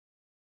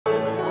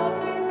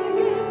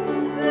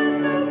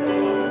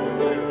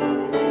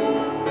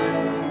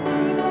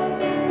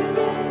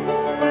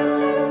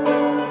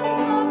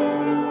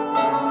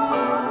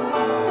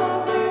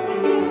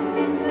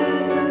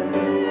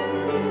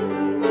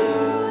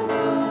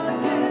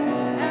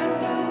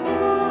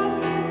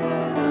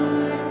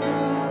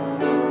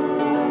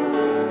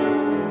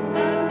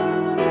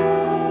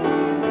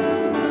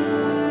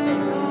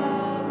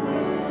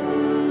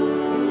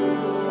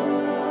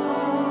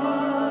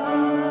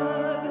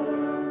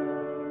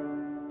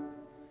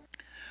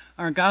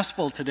Our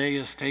gospel today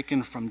is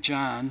taken from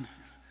John.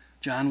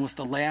 John was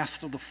the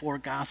last of the four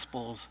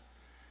gospels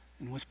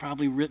and was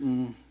probably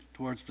written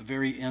towards the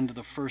very end of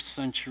the first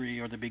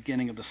century or the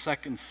beginning of the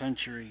second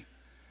century.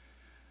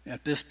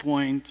 At this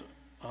point,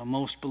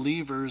 most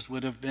believers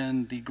would have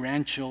been the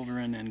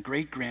grandchildren and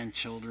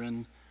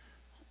great-grandchildren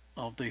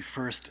of the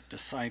first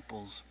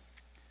disciples.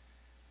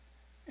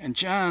 And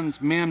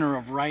John's manner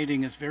of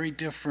writing is very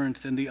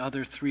different than the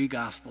other three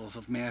Gospels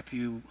of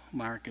Matthew,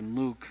 Mark, and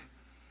Luke.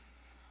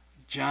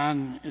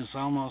 John is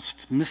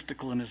almost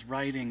mystical in his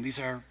writing. These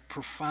are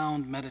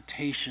profound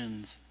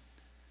meditations.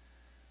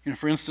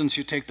 For instance,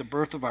 you take the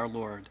birth of our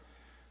Lord.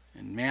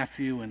 In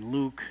Matthew and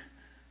Luke,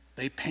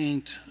 they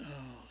paint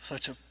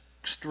such an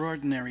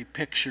extraordinary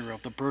picture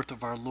of the birth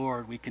of our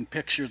Lord. We can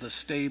picture the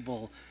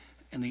stable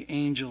and the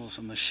angels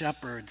and the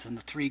shepherds and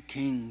the three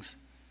kings.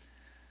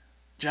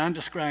 John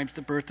describes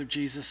the birth of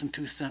Jesus in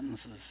two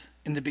sentences.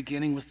 In the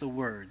beginning was the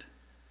Word,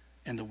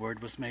 and the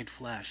Word was made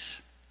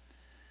flesh.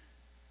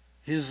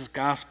 His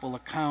gospel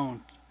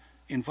account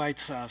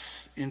invites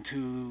us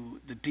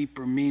into the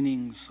deeper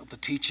meanings of the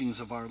teachings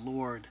of our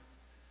Lord,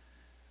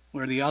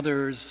 where the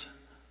others,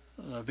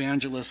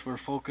 evangelists, were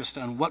focused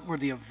on what were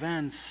the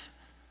events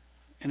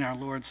in our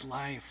Lord's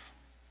life.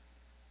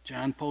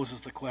 John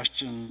poses the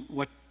question,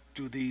 what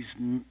do these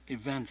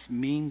events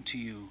mean to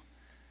you?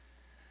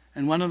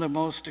 And one of the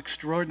most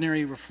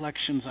extraordinary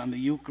reflections on the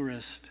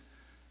Eucharist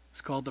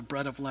is called the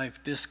Bread of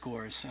Life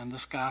Discourse, and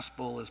this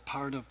gospel is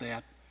part of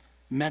that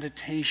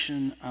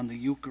meditation on the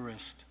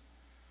Eucharist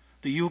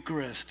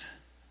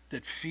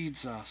that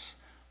feeds us,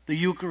 the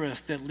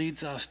Eucharist that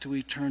leads us to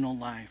eternal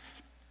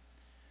life.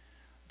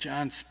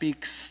 John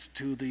speaks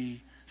to the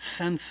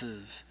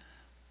senses.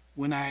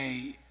 When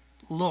I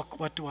look,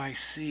 what do I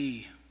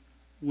see?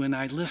 When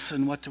I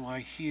listen, what do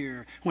I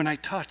hear? When I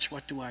touch,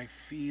 what do I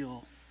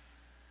feel?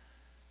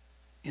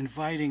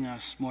 Inviting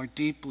us more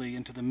deeply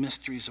into the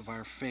mysteries of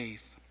our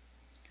faith.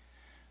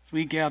 As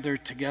we gather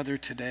together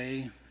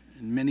today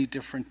in many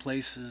different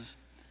places,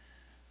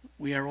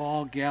 we are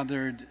all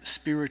gathered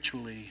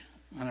spiritually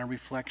on a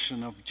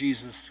reflection of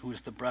Jesus, who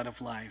is the bread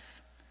of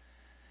life.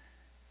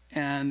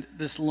 And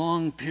this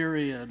long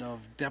period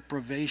of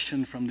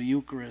deprivation from the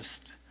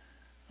Eucharist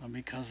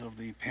because of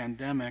the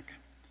pandemic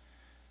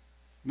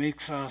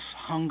makes us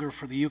hunger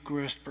for the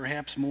Eucharist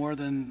perhaps more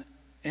than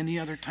any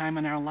other time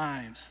in our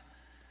lives.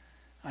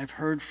 I've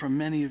heard from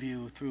many of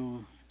you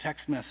through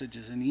text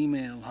messages and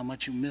email how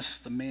much you miss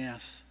the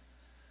Mass.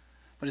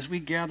 But as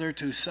we gather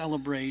to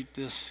celebrate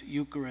this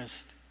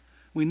Eucharist,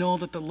 we know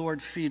that the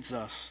Lord feeds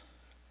us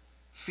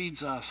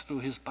through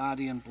his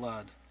body and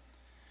blood.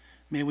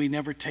 May we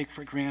never take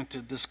for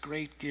granted this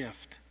great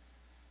gift.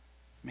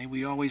 May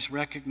we always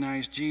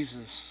recognize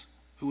Jesus,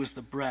 who is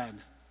the bread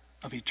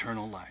of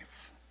eternal life.